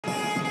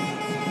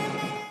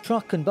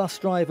Truck and bus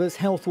drivers,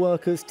 health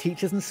workers,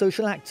 teachers and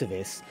social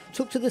activists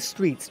took to the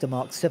streets to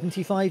mark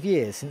 75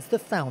 years since the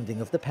founding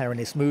of the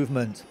Peronist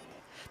movement.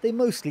 They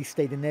mostly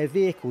stayed in their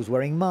vehicles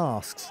wearing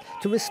masks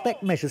to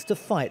respect measures to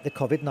fight the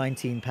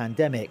COVID-19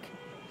 pandemic.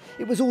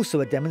 It was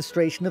also a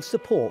demonstration of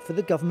support for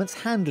the government's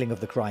handling of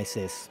the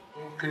crisis.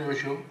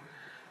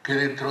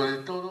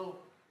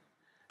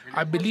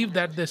 I believe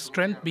that the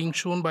strength being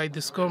shown by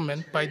this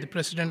government, by the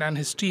president and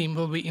his team,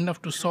 will be enough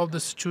to solve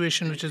the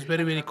situation, which is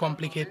very, very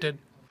complicated.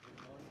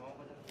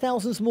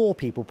 Thousands more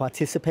people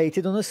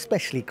participated on a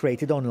specially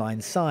created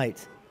online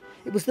site.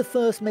 It was the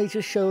first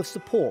major show of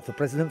support for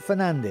President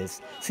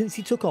Fernandez since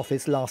he took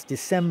office last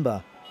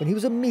December, when he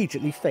was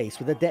immediately faced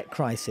with a debt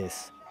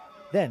crisis.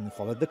 Then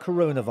followed the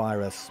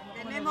coronavirus.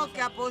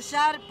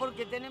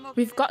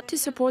 We've got to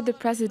support the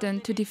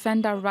president to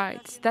defend our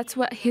rights. That's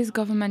what his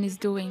government is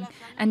doing,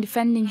 and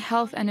defending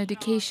health and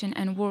education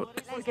and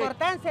work.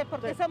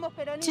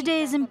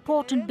 Today is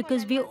important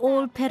because we're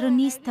all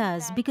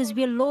Peronistas, because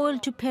we're loyal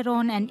to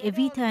Peron and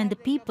Evita and the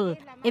people.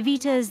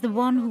 Evita is the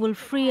one who will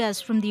free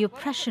us from the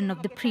oppression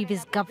of the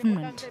previous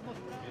government.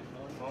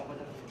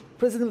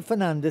 President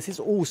Fernandez is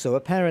also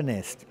a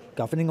Peronist,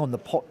 governing on the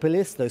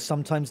populist, though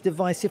sometimes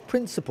divisive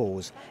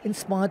principles,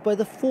 inspired by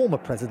the former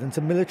president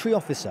and military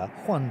officer,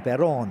 Juan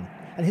Peron,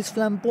 and his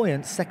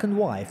flamboyant second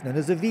wife, known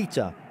as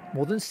Evita,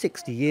 more than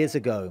 60 years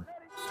ago.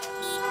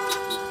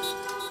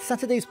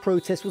 Saturday's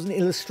protest was an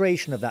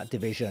illustration of that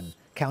division,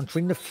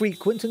 countering the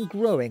frequent and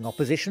growing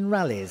opposition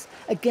rallies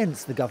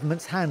against the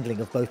government's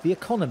handling of both the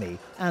economy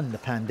and the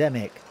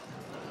pandemic.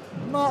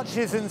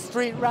 Marches and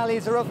street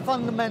rallies are a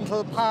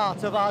fundamental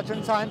part of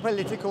Argentine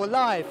political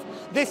life.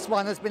 This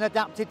one has been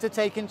adapted to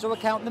take into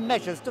account the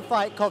measures to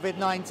fight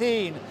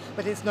COVID-19,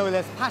 but it's no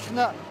less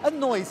passionate and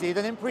noisy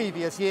than in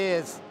previous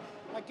years.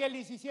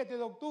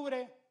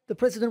 The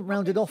president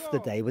rounded off the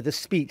day with a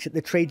speech at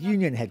the trade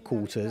union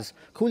headquarters,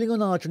 calling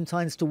on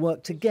Argentines to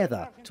work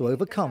together to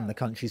overcome the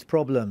country's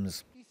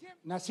problems.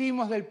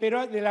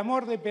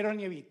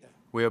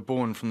 We are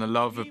born from the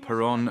love of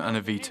Peron and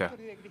Evita.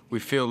 We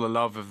feel the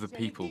love of the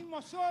people.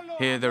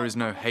 Here there is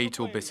no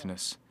hate or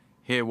bitterness.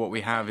 Here what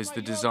we have is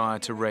the desire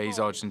to raise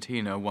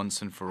Argentina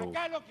once and for all.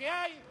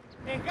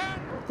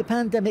 The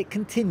pandemic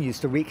continues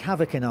to wreak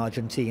havoc in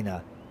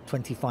Argentina.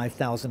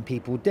 25,000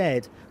 people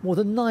dead, more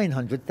than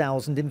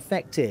 900,000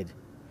 infected.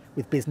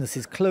 With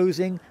businesses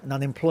closing and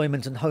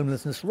unemployment and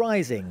homelessness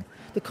rising,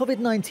 the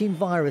COVID-19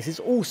 virus is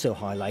also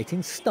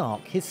highlighting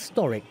stark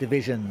historic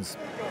divisions.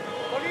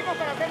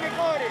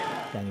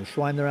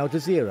 Schweimler,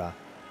 Jazeera,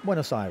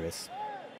 Buenos Aires.